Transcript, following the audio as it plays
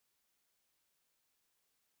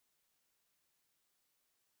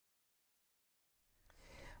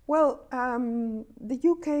Well, the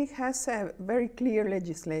UK has a very clear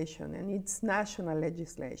legislation, and it's national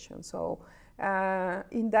legislation. So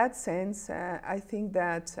in that sense, I think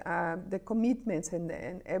that the commitments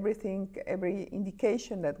and everything, every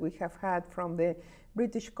indication that we have had from the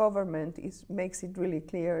British government makes it really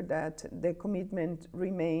clear that the commitment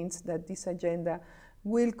remains, that this agenda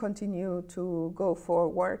will continue to go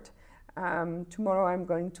forward. Tomorrow I'm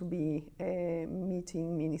going to be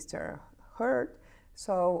meeting Minister Hurd.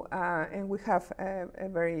 So, and we have a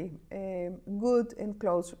very good and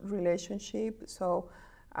close relationship. So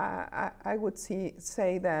I would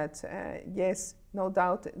say that, yes, no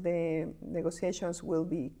doubt the negotiations will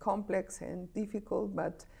be complex and difficult,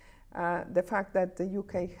 but the fact that the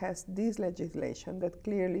UK has this legislation that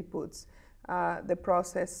clearly puts the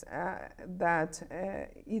process that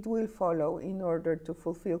it will follow in order to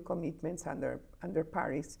fulfill commitments under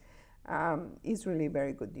Paris is really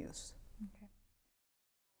very good news.